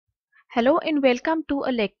Hello and welcome to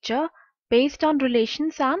a lecture based on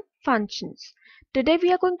relations and functions. Today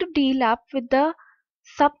we are going to deal up with the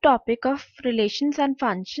subtopic of relations and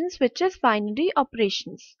functions, which is binary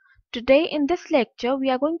operations. Today in this lecture we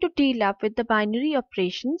are going to deal up with the binary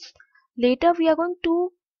operations. Later we are going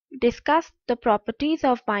to discuss the properties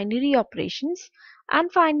of binary operations,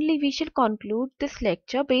 and finally we shall conclude this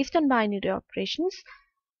lecture based on binary operations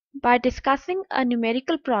by discussing a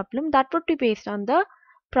numerical problem that would be based on the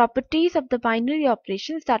properties of the binary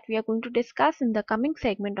operations that we are going to discuss in the coming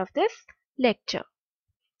segment of this lecture.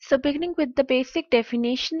 So beginning with the basic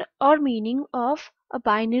definition or meaning of a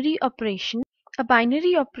binary operation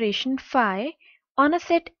phi on a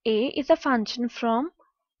set A is a function from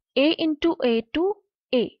A into A to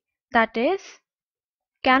A, that is,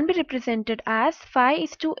 can be represented as phi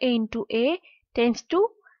is to A into A tends to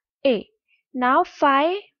A. Now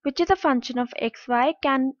phi, which is a function of xy,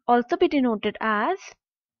 can also be denoted as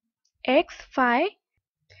x phi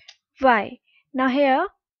y. Now here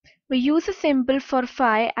we use a symbol for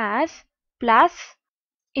phi as plus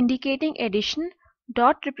indicating addition,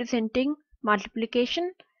 dot representing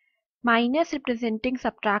multiplication, minus representing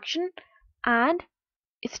subtraction, and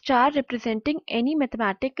star representing any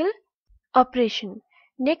mathematical operation.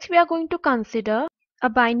 Next we are going to consider a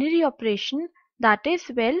binary operation that is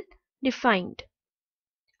well defined.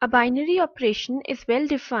 A binary operation is well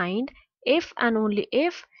defined if and only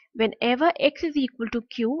if whenever x is equal to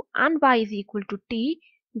q and y is equal to t,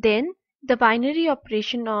 then the binary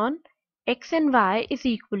operation on x and y is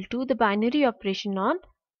equal to the binary operation on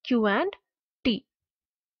q and t.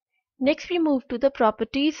 Next we move to the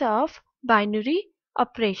properties of binary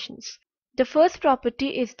operations. The first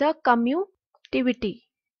property is the commutativity.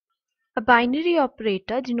 A binary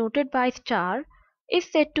operator denoted by star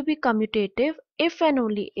is said to be commutative if and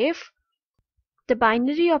only if the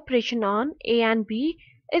binary operation on A and B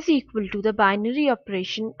is equal to the binary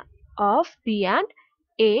operation of B and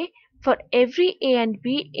A for every A and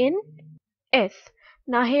B in S.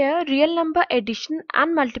 Now here real number addition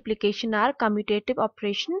and multiplication are commutative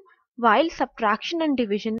operation, while subtraction and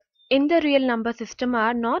division in the real number system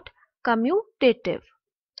are not commutative.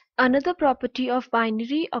 Another property of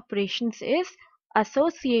binary operations is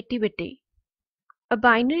associativity. A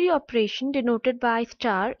binary operation denoted by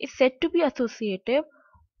star is said to be associative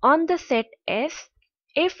on the set S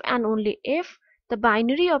if and only if the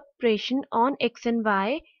binary operation on x and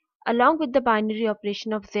y along with the binary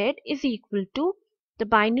operation of z is equal to the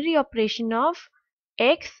binary operation of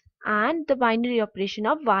x and the binary operation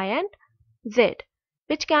of y and z,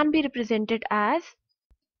 which can be represented as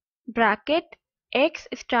bracket x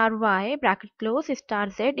star y bracket close star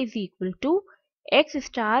z is equal to x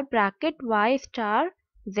star bracket y star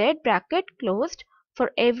z bracket closed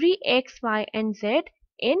for every x, y and z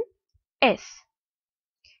in S.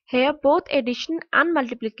 Here both addition and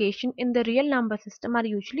multiplication in the real number system are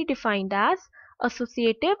usually defined as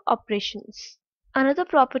associative operations. Another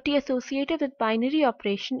property associated with binary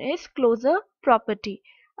operation is closure property.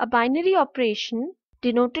 A binary operation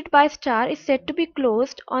denoted by star is said to be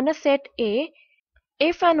closed on a set A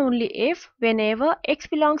if and only if whenever x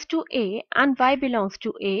belongs to A and y belongs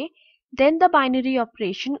to A, then the binary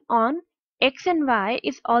operation on x and y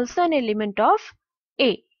is also an element of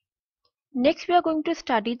A. Next we are going to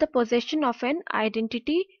study the possession of an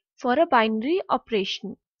identity for a binary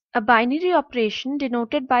operation. A binary operation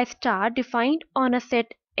denoted by star defined on a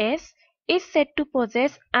set S is said to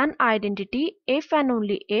possess an identity if and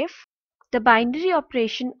only if the binary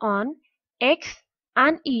operation on x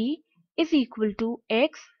and E is equal to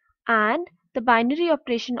x and the binary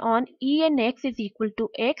operation on E and x is equal to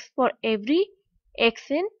x for every x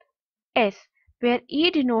in S, where E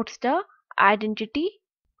denotes the identity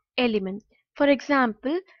element. For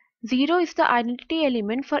example, 0 is the identity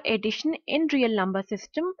element for addition in real number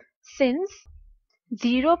system, since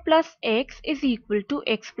 0 plus x is equal to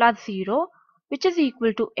x plus 0, which is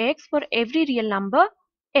equal to x for every real number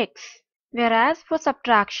x. Whereas for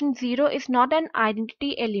subtraction, 0 is not an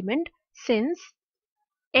identity element, since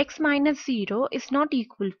x minus 0 is not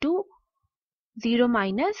equal to 0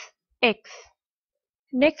 minus x.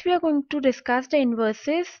 Next we are going to discuss the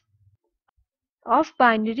inverses of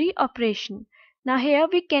binary operation. Now here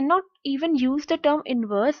we cannot even use the term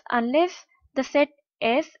inverse unless the set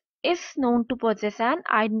S is known to possess an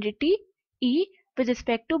identity E with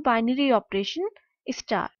respect to binary operation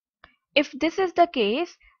star. If this is the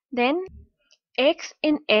case, then x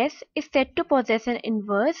in S is said to possess an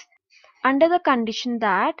inverse under the condition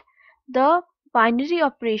that the binary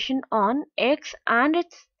operation on x and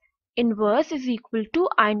its inverse is equal to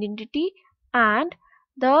identity and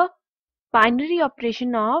the binary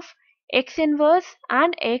operation of x inverse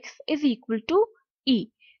and x is equal to E,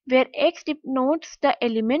 where x denotes the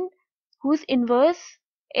element whose inverse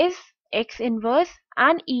is x inverse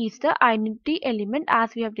and E is the identity element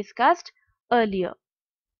as we have discussed earlier.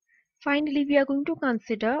 Finally, we are going to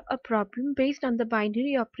consider a problem based on the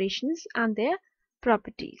binary operations and their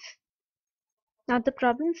properties. Now the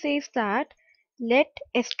problem says that let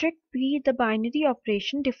asterisk be the binary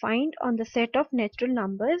operation defined on the set of natural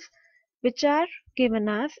numbers which are given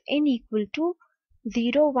as n equal to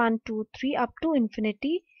 0, 1, 2, 3 up to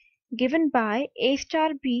infinity, given by a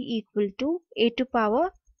star b equal to a to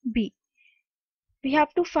power b. We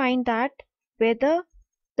have to find that whether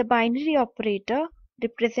the binary operator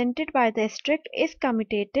represented by the asterisk is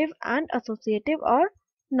commutative and associative or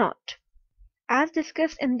not. As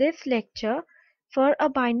discussed in this lecture, for a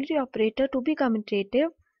binary operator to be commutative,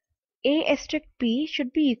 a asterisk b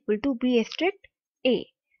should be equal to b asterisk a.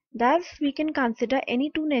 Thus, we can consider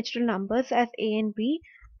any two natural numbers as a and b,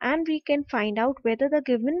 and we can find out whether the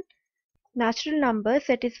given natural number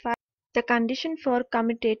satisfies the condition for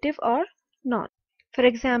commutative or not. For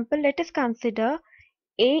example, let us consider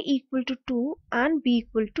a equal to 2 and b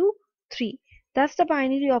equal to 3. Thus, the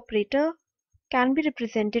binary operator can be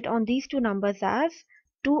represented on these two numbers as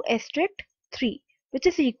 2 asterisk 3, which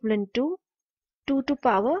is equivalent to 2 to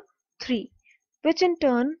power 3, which in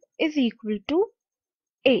turn is equal to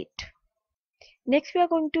 8. Next, we are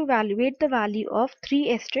going to evaluate the value of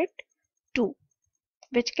 3 asterisk 2,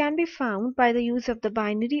 which can be found by the use of the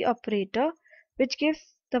binary operator, which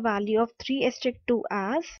gives the value of 3 asterisk 2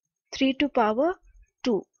 as 3 to power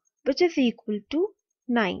 2, which is equal to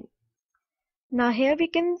 9. Now here we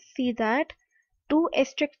can see that 2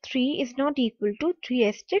 asterisk 3 is not equal to 3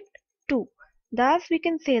 asterisk 2. Thus we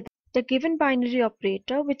can say that the given binary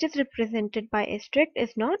operator which is represented by asterisk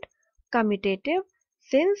is not commutative,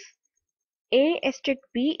 since a asterisk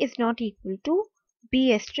b is not equal to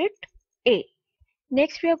b asterisk a.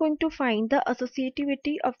 Next we are going to find the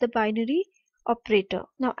associativity of the binary operator.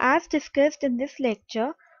 Now as discussed in this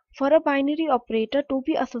lecture, for a binary operator to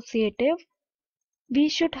be associative, we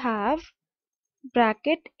should have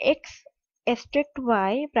bracket x asterisk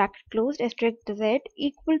y bracket closed asterisk z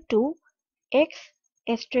equal to x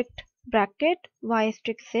asterisk bracket y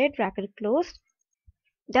asterisk z bracket closed,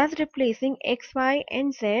 thus replacing x, y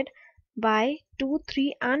and z by 2,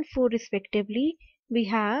 3 and 4 respectively. We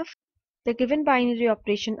have the given binary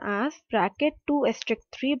operation as bracket 2 asterisk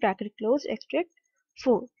 3 bracket closed asterisk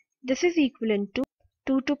 4. This is equivalent to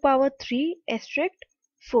 2 to power 3 asterisk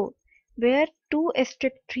 4, where 2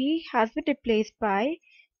 asterisk 3 has been replaced by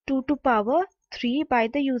 2 to power 3 by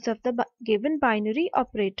the use of the given binary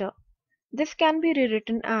operator. This can be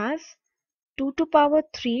rewritten as 2 to power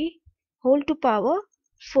 3 whole to power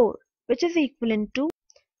 4, which is equivalent to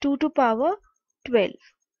 2 to power 12.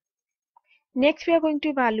 Next we are going to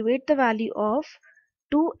evaluate the value of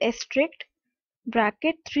 2 asterisk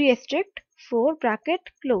bracket 3 asterisk 4 bracket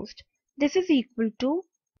closed. This is equal to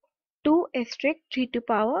 2 asterisk 3 to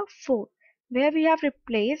power 4, where we have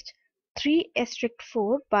replaced 3 asterisk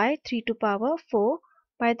 4 by 3 to power 4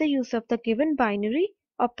 by the use of the given binary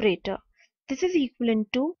operator. This is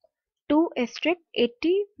equivalent to 2 asterisk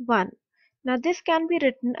 81. Now this can be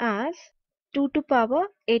written as 2 to power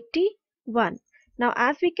 81. Now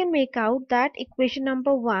as we can make out that equation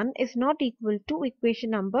number 1 is not equal to equation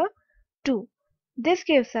number 2. This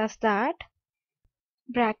gives us that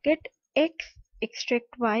bracket x asterisk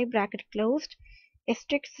y bracket closed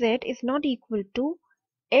asterisk z is not equal to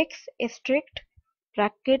x asterisk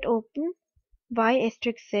bracket open y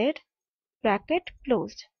asterisk z bracket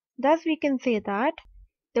closed. Thus we can say that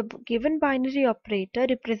the given binary operator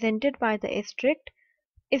represented by the asterisk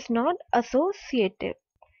is not associative.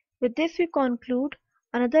 With this we conclude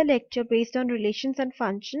another lecture based on relations and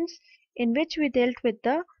functions, in which we dealt with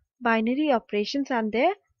the binary operations and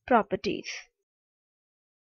their properties.